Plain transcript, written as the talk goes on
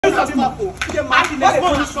Are you sabi man?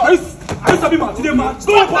 Today man.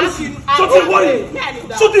 Go on police. Shut him, worry.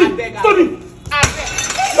 Shoot him. Stop him.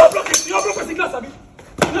 You block the glass, abi.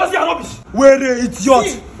 You know see rubbish. Where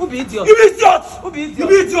idiot? Who be idiot? You be idiot. Who be idiot? You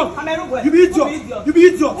be idiot. You be idiot. You be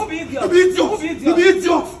idiot. Who be idiot? You be idiot. You be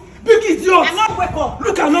idiot. Big idiot. I not wake up.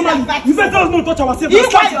 Look at normally. You better us not touch ourselves. You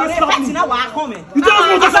fight your fighting now. I come. You tell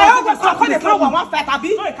us not touch ourselves. I can't find one fight.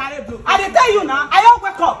 Abi. I tell you now. I don't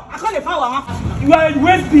wake up. I can't find one fight. You are a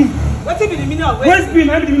waste bin. What be the meaning of waste bin?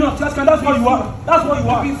 I mean the meaning of trash can. That's what you are. That's what you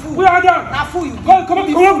are. You be fool. Who are you? Now fool you.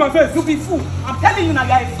 Come off my face. You be fool. I'm telling you now,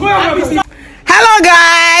 guys. Go off my face. Hello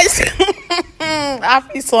guys.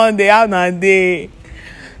 Happy Sunday. How na day?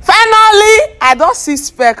 Finally, I don't see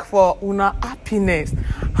spec for una happiness.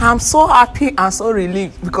 I'm so happy and so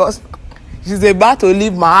relieved because she's about to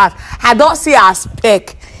leave my heart. I don't see her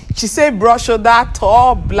spec. She say broad shoulder,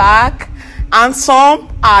 tall, black, handsome.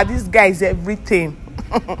 This guy is everything.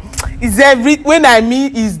 When I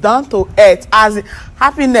mean he's down to earth. As in,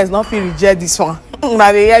 happiness not feel reject this one.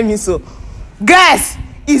 Now they hear me so. Guys,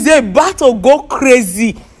 he's about to go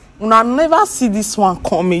crazy. Una never see this one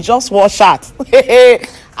coming. Just watch out.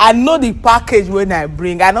 I know the package when I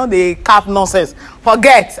bring. I know the cap nonsense.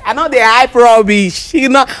 Forget. I know the hype rubbish. You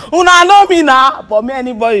know, una know me now. But me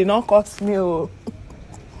anybody not cost me. Oh.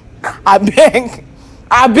 I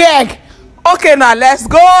beg. Okay, now let's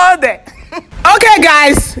go there. Okay,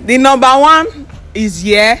 guys. The number one is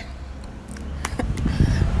here.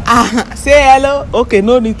 Say hello. Okay,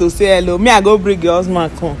 no need to say hello. Me, I go bring your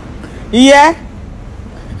husband come. Yeah.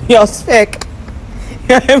 Your spec.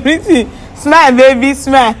 Everything. Smile, baby,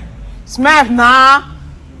 smile. Smile now.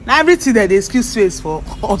 Now everything that they excuse face for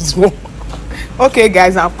us. Okay,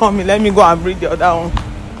 guys, I'm coming. Let me go and bring the other one.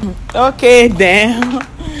 Okay, then.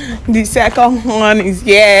 The second one is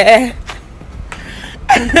here.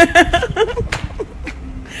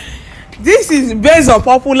 This is based on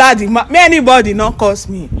popular demand. Anybody not cost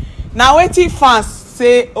me. Now, waiting fans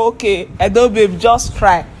say, okay, Edobabe, just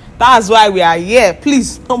try. That's why we are here.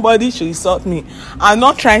 Please, nobody should insult me. I'm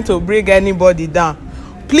not trying to bring anybody down.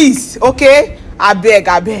 Please, okay? I beg.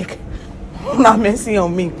 Not messing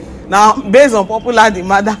on me. Now, based on popular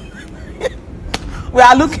demand, we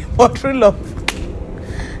are looking for true love.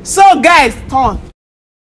 So, guys, turn.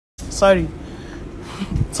 Sorry.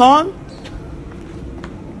 Turn.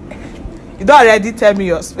 You don't already tell me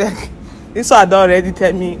your spec. This one don't already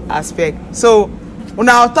tell me a spec. So, we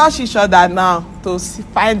now touch each other now to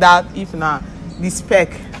find out if now the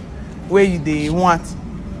spec where you they want.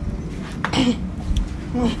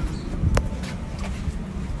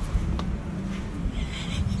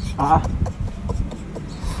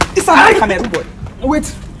 This one Cameroon boy. Wait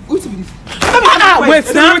be this?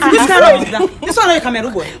 Wait, now this kind of this one not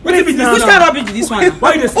Cameroon boy. Wait be this? Which kind of rubbish this one?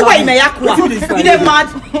 Why you dey why you mad?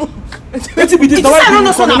 Wetin be this? Now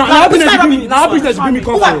happiness bring me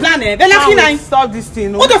come. Who are planning? Then Stop this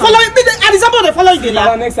thing. Who they follow? At example they follow you dey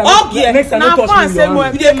laugh. Next time Now don't touch me.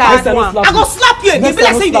 I go slap you. You be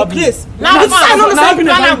like say you dey craze. Now this I don't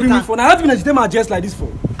Happiness bring me for. Now happiness dey my dress like this for.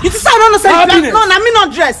 You think I don't know say Happiness. no, na me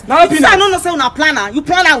not dress. Now You think I don't know say una planner. You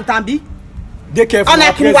planner with Ambi. Dey careful.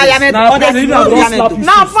 Now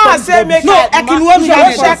fans say make no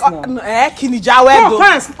check Kinijawe go.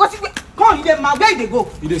 Come you dey mad where you dey go?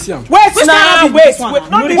 You dey see am. Wait now, wait. Why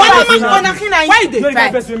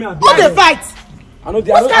they fight? Who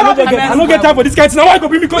dey fight? I no get time for this kind of thing. Now why you go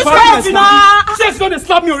bring me come for happiness now? Chef don dey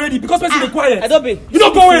slap me already because person dey quiet. Edobabe, You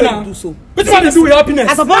don't go away now. Wetin one dey do with happiness?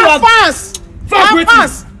 I suppose you Fans.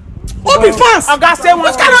 Fans. who be fans? Oga say one.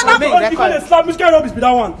 Which kind of You go dey slap me. Which kind of rubbish be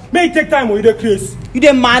that one? May it take time or you dey craze. You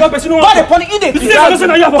dey mad? God person no God dey want. punish you dey You craze. say I don't say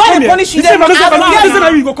na you have a God come dey here. punish you You say dey I don't say na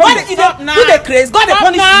you go come here. You dey craze. God dey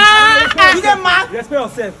punish you. You dey mad? Respect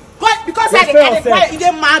yourself. God because I dey quiet. You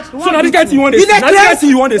dey mad? So now this kind of thing you want to see. Now this kind of thing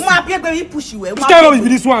you want to see. Uma appear baby push you. Which kind of rubbish be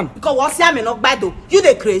this one? Because what say me no gbado. You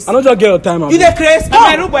dey craze. I no just get your time. You dey craze.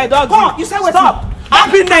 Cameroon boy dog. Come. You say what? Stop.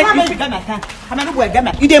 Happiness. Cameroon boy get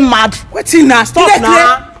me. You dey mad? Wetin na stop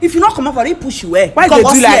now. If you not come up for it, push you where? Why they do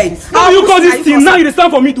like this? How you call this thing? Now you dey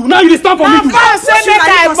stand for me too. Now you dey stand for me too. Fans say make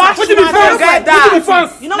I bash Wetin be fans? Wetin be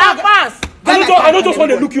fans? You know na what? fans. I don't just want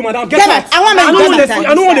to look you, madam. Get Get out. out. I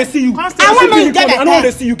want to see you. I want me get I don't want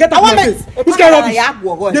to see you. Get out of my face. Which kind of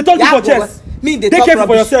rubbish? They talk you for chest. Me they Take talk care for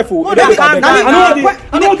rubbish. yourself. I Calm down.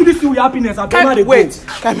 don't want to do this thing with happiness. I don't know. Wait.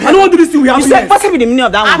 I don't want to do this thing with You said happiness. what's the meaning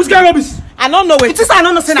of that one? Which kind of rubbish? I don't know it. It is I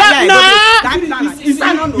don't know say Stop that. now.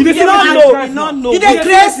 You dey see don't where know. she dey No, no. You dey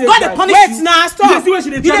craze. God dey punish Wait you. now, You stop. dey see where she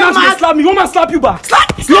dey You try. Now she dey mad? slap me. You want me to slap you back?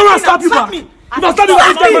 Slap You want me to slap you slap back? me. If I slap you back,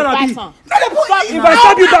 which kind man I be? If I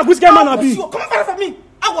slap you back, which kind man I be? Come on for me.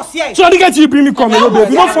 I I was here. So I didn't get you bring me come, babe.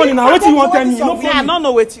 You not funny now. What you want tell me? You not funny. I don't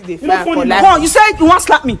know what they fight for. Come on, you said you want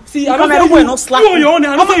slap me. See, I don't say you slap me. You on your own.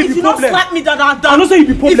 I don't say you be problem. If you don't slap me, I don't say you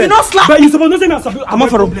be problem. If you don't slap me, but you supposed to say me I'm a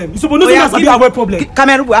problem. You supposed to say me I have a problem.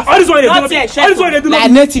 Cameroon Boy. All this one they do.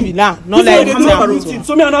 Like native now. Not like native.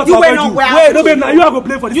 So me and you wait, no babe, now you have to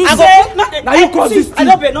play for this. You say now you cause this thing.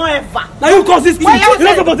 I don't be no ever. Now you cause this thing. You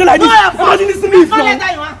not supposed to like this. Imagine this to me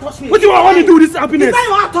now. What do you want to do with this happiness?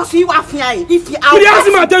 You want to touch me, you are fear. If you you ask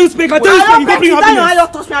him, I tell you speak. I tell you speak. You bring happiness. You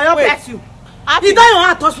don't touch me, I don't bless you. You don't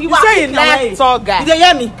want to touch me. You say you like tall guy. You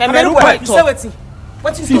hear me? Cameroon Boy. You say what?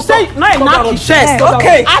 What you say? No, not his chest.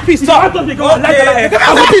 Okay. Happy stop. I will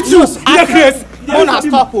beat you. You crazy. Mona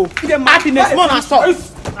stop. Happiness. Mona stop.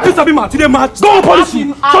 I used to be mad. Today mad. Don't punish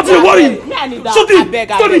you. Shut it. Worry. Shut it.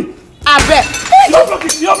 Stop it. I beg.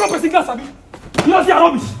 You have no person class, Abi. You don't see your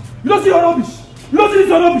rubbish. You don't see your rubbish. You don't see this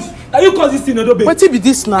your rubbish. Now you cause this thing, Edobabe. What be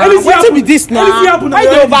this now? What be this now? Why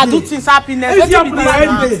you overdo things happiness? What be this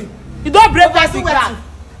now? You don't break person glass.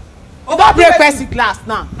 You don't break person glass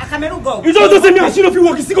now. I can go. You don't say me and she don't feel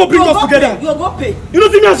work. You still go bring us together. You go pay. You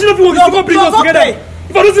don't see me and she don't feel work. You still go bring us together.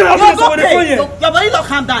 If I don't see happiness, I will phone you. Your body don't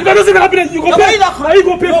calm down. If I don't see happiness, you go pay. Now you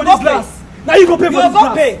go pay for this glass. Now you go pay for this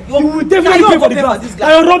glass. You will definitely pay for the glass. Now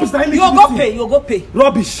your rubbish. You go pay. You go pay.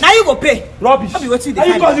 Rubbish. Now you go pay. Rubbish. Now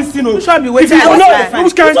you cause this thing. You should be waiting. If you don't know,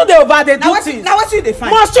 which kind? You they over they do things. Now what you define?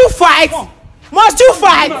 Must you fight? Must you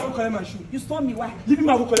fight? You stole me, why? Leave him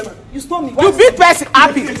and go collect my shoe. You stole me. You beat person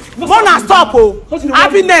happy. Mona stop oh.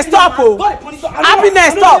 Happiness stop oh.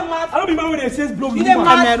 Happiness stop. I don't be mad when they say blow with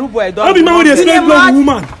Cameroon woman. Boy I don't be mad when they say blow with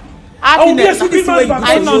woman. I will be a stupid man if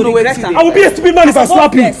I don't know what I will be a stupid man if I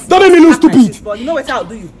slap you. Don't make me look stupid. But you know what I'll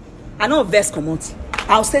do you? I know vex community.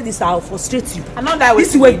 I'll say this, I'll frustrate you. I know that way.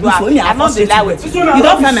 This way you do for me, I'll frustrate you. You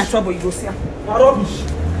don't find my trouble, you go see her. Rubbish.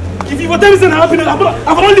 If you tell me say happiness,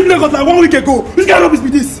 I've only lived Lagos like 1 week ago. Which kind of rubbish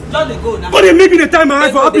be this? Just they go now. But they make me the time I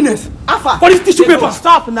have for happiness. What is tissue paper?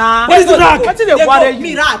 Stop now. What is the rag? What is the water?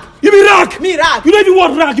 Me rag. You be rag. Me rag. You don't even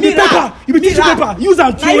want rag. You be paper. You be tissue paper. Use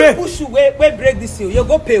and throw away. Now you push you, we break this seal. You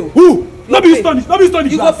go pay. Who? Not be study. Not be study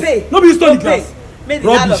class. You go pay. Not be study class.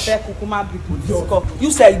 Rubbish.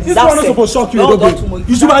 You say this one not supposed to shock you, Edobabe.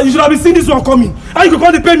 You should have been seeing this one coming. How you go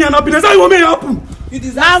call the pay me and happiness? How you want me to happen? You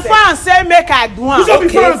deserve now fans say make I do one.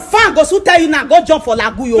 Okay. Fan go so tell you now go jump for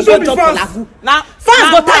lagu. You go jump for lagu. Now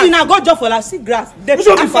fans go tell you now go jump for lagu. See grass. They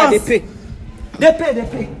pay. They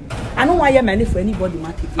pay. I don't want your money for anybody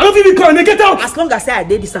market. I don't even call. Get out. As long as I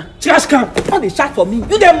did this, trash can. Not they chat for me.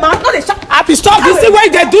 You them man. Not they chat. Happy stop this thing.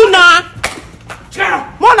 What they do now?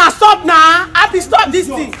 Mona stop now. Happy stop this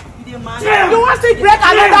thing. You want to break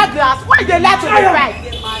another glass? Why they like to the fight?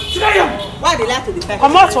 Why they like to the fight?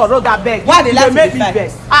 Come out for road that beg. Why they like to the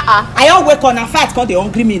fight? I don't wake up and fight because they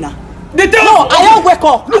hungry me now. They tell no, I don't wake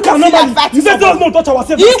up. Look at nobody. You said don't touch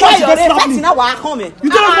ourselves. You guys are fighting now. Why coming? You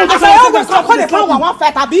don't touch I don't wake up. I can't find one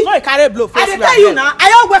fight. Abi. No, you carry blow. I tell you now. I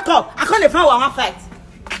don't wake up. I can't find one fight.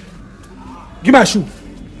 Give my shoe.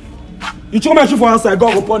 You throw my shoe for outside,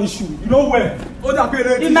 God will punish you. You know where?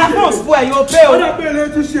 In my phone spoil, you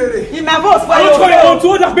pay. In my phone spoil, you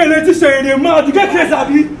pay. You get crazy,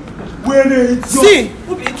 Abi. See,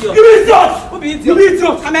 who be idiot? You be idiot. Who be idiot? You be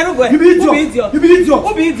idiot. Cameroon Boy. You be idiot. You be idiot.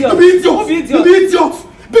 Who be idiot? You be idiot. Who be idiot? You be idiot.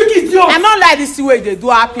 Big idiot. I don't like this way they do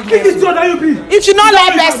happiness. Big idiot that you be. If you don't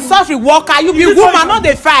like best suffering worker, you be woman, not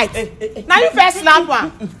they fight. Now you first slap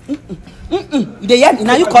one. You dey hear me?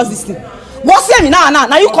 Now you cause this thing. What's hear me now?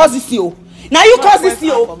 Now you cause this thing. Now you cause this thing.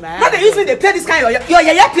 Now they usually they play this kind of your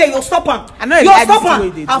play. You stop on. I know you like this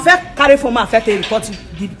way. I'll first carry for my first report to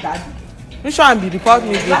give daddy. Which one be report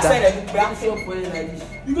me? You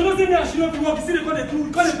gonna say me and she don't be work. You see they call the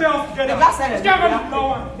pay off together.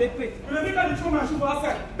 They pay. When they make her throw my shoe for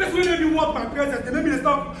outside, best way they be work my present. They make me they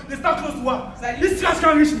start close to her. This trash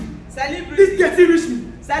can reach me. This dirty reach me.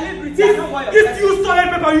 Celebrity. This you stolen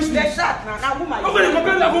paper reach me. They shot now woman. I'm gonna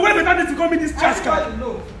complain like where better to call me this trash can.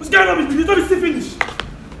 What's going on with me? You don't see finish.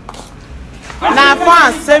 Now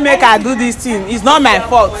fans say make I do this thing. It's not my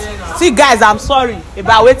fault. See guys, I'm sorry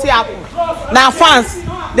about what happened. Now fans,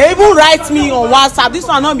 they even write me on WhatsApp. This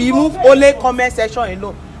one not be even only comment section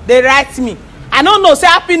alone. They write me. I don't know. Say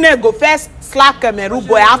happiness go first slap Cameroon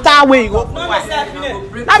Boy after when you go. Now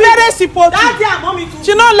very simple.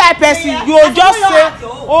 She not like person. You just say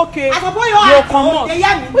okay. You come on.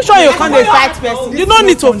 Which one you come to fight person? You don't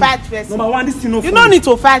need to fight person. Number one, this thing no. You don't need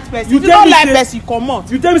to fight person. You don't like person. You come on.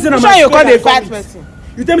 You tell me say which one you come to fight person?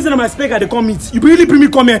 You tell me say my speaker they come meet. You really bring me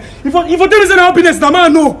come here. If you tell me say happiness, na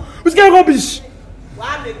man no. Which kind of rubbish?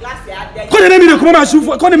 Call the name me they come on my shoe.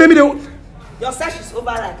 Call the name me they. Your search is over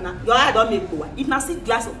right now. Your eye don't make go. If na see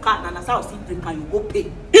glass of car, na how see drink and you go pay.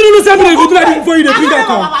 You don't know something you go do that before you drink that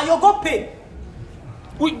car. You go pay.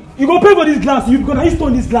 You go pay for this glass. You gonna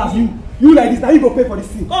stone this glass. You like this. Now you go pay for this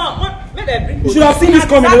thing. Come on, make them bring. You should have seen this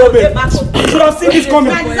coming a little bit. You should have seen this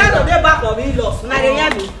coming. Now the back of it lost. Now they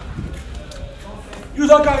hear me. You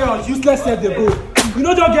don't carry on. Useless self they go. You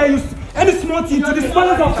don't just get used. Any small thing to the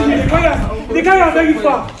smallest of things. They carry on very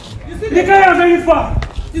far. They carry on very far.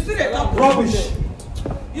 You see the top rubbish.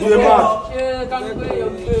 You're mad.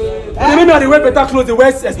 Maybe I wear better clothes. They wear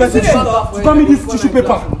expensive shoes. To come me this tissue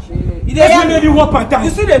paper. Let me maybe work my time. You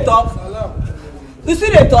see the top. You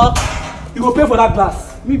see the top. You go pay for that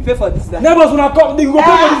glass. Me pay for this glass. Neighbors when I come, they go pay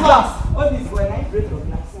for this glass. Oh, this boy, I break your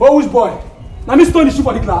glass. But which boy? Now me stone the shoe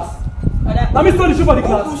for the glass. Now me stone the shoe for the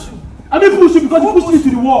glass. I mean push you because you pushed me to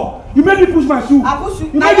the wall. You made me push my shoe. I push you.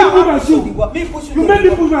 You made me push my shoe. Me push you. You made me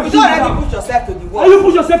push my shoe. You don't already push yourself to the wall. Are you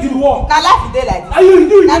push yourself to the wall? Now life is like this. Are you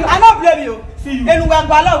doing it? I don't blame you. See you.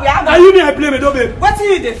 Are you me I blame Edobabe? What do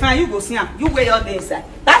you define? You go see him. You wear your day inside.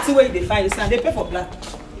 That's the way you define yourself. They pay for black.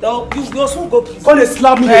 You go soon go please. Call they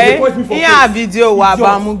slap me. They point me for face. Yeah, video wa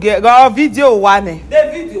bamuge. Go video wa ne. The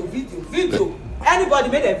video. Anybody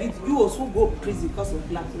made a video, you also go prison because of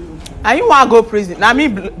black. And you want to go prison? Now me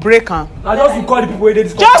break am. I just call the people where they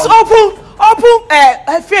discuss. Just open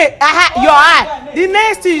your eye. The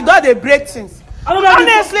next thing you don't dey break things.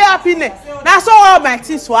 Honestly, happiness. That's all my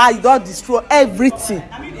things were. You don't destroy everything.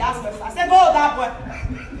 I said, go that boy.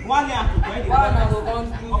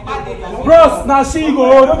 Bros, now she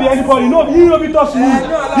go. Don't be anybody. No, you don't be touching me.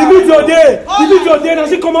 The video day. Now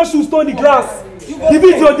she come and shoot stone the glass. The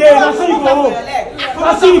video day. Now she go home.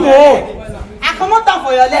 Now she go home. I come out down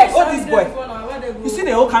for your leg. Oh, this boy. You see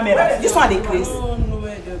the whole camera. This one they crazy.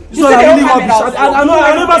 You see the whole camera.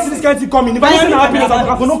 I never see this kind of thing coming. If I don't see the happiness,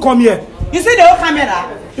 I will not come here. You see the whole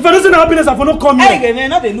camera. If I don't see the happiness, I will not come here. Hey,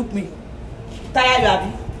 no, they look me. Tired, you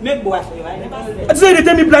have make boy for you. I say they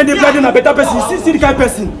tell me blind, a better person. See the kind of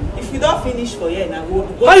person. If you don't finish for here, now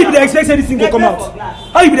go. How you be expect this thing go come out?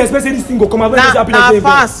 How you be expect this thing go come out?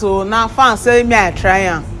 Now fans say me I try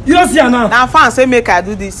am. You don't see her now. Now fans say make I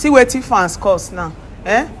do this. See what fans cost now.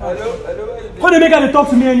 Eh? When they make her talk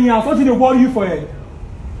to me anyhow, something they worry you for it.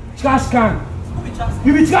 Trash can.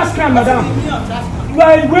 You be trash can, madam. You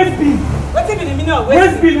are a waste bin. What is the meaning of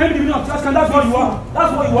waste bin? What is the meaning of trash can? That's what you are.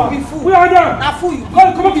 That's what you are. You be fool. Who are there? Now fool you.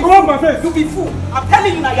 Come up my face. You be fool. I'm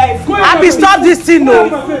telling you now, you're a fool. I be stop this thing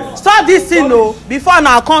no. Stop this thing no. Before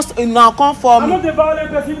now come for me. I'm not a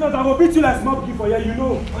violent person. Not I will beat you like small kid for here. You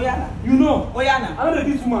know. Oyana. You know. Oyana. I'm not a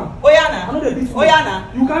beat woman. Oyana. I'm not a beat woman.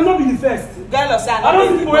 Oyana. You cannot be the first. Girl, I don't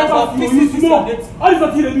think you small. All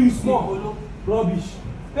this thing they do you small. Rubbish.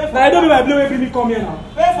 Now I don't be my blame when people come here now.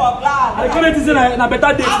 Pay for black. I come here to say na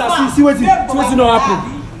better days that see what's not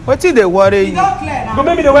happen. Wetin dey worry you? But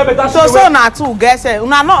maybe they wear better shoes. So na two get say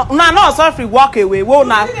una no suffer walk away. Wo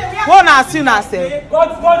na see na say.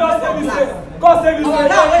 God save me say. God save me say.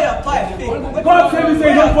 God save me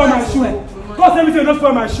say don't spoil my shoe. God save me say don't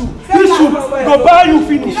spoil my shoe. This shoe go buy you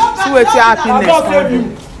finish. See wetin happiness. God save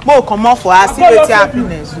you. Mo comot for her see wetin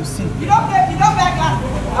happiness you see. You don't wear glass.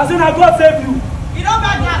 I say na God save you. You don't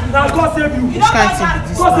wear glass. Now God save you. Which kind thing be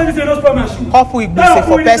this? God save me say don't spoil my shoe. Couple igbese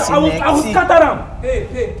for person I will scatter am.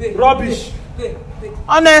 Pay. Rubbish.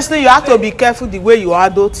 Honestly, you have to be careful the way you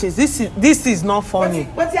handle things. This is not funny.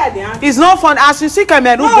 What's the idea? It's not fun. As you see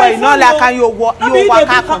Cameroon boy, not like can you walk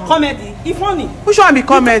comedy. It's funny. Which one be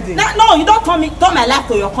comedy? No, you don't turn my life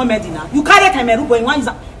to your comedy now. You carry Cameroon boy in one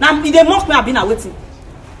now. They mock me. I've been awaiting.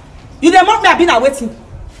 You they mock me. I've been awaiting.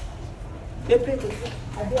 They pay.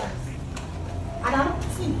 And I don't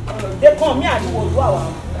see. They come here and go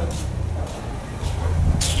wow.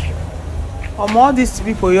 All these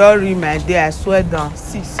people you ruin my day. I swear down.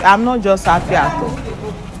 Sis, I'm not just happy at all.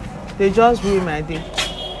 They just ruin my day.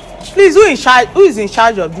 Please, who is in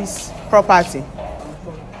charge of this property?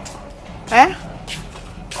 Eh?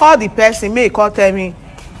 Call the person. May call tell me.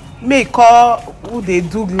 May call who they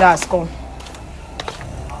do glass come.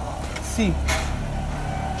 See.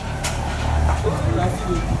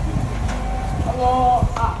 I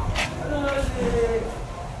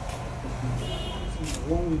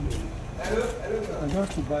have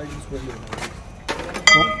to buy this one.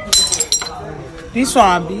 This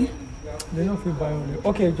one be? They don't feel buy only.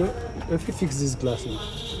 Okay, if you fix this glass now.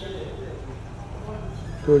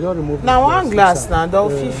 So just remove now one glass now,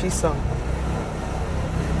 don't fix some.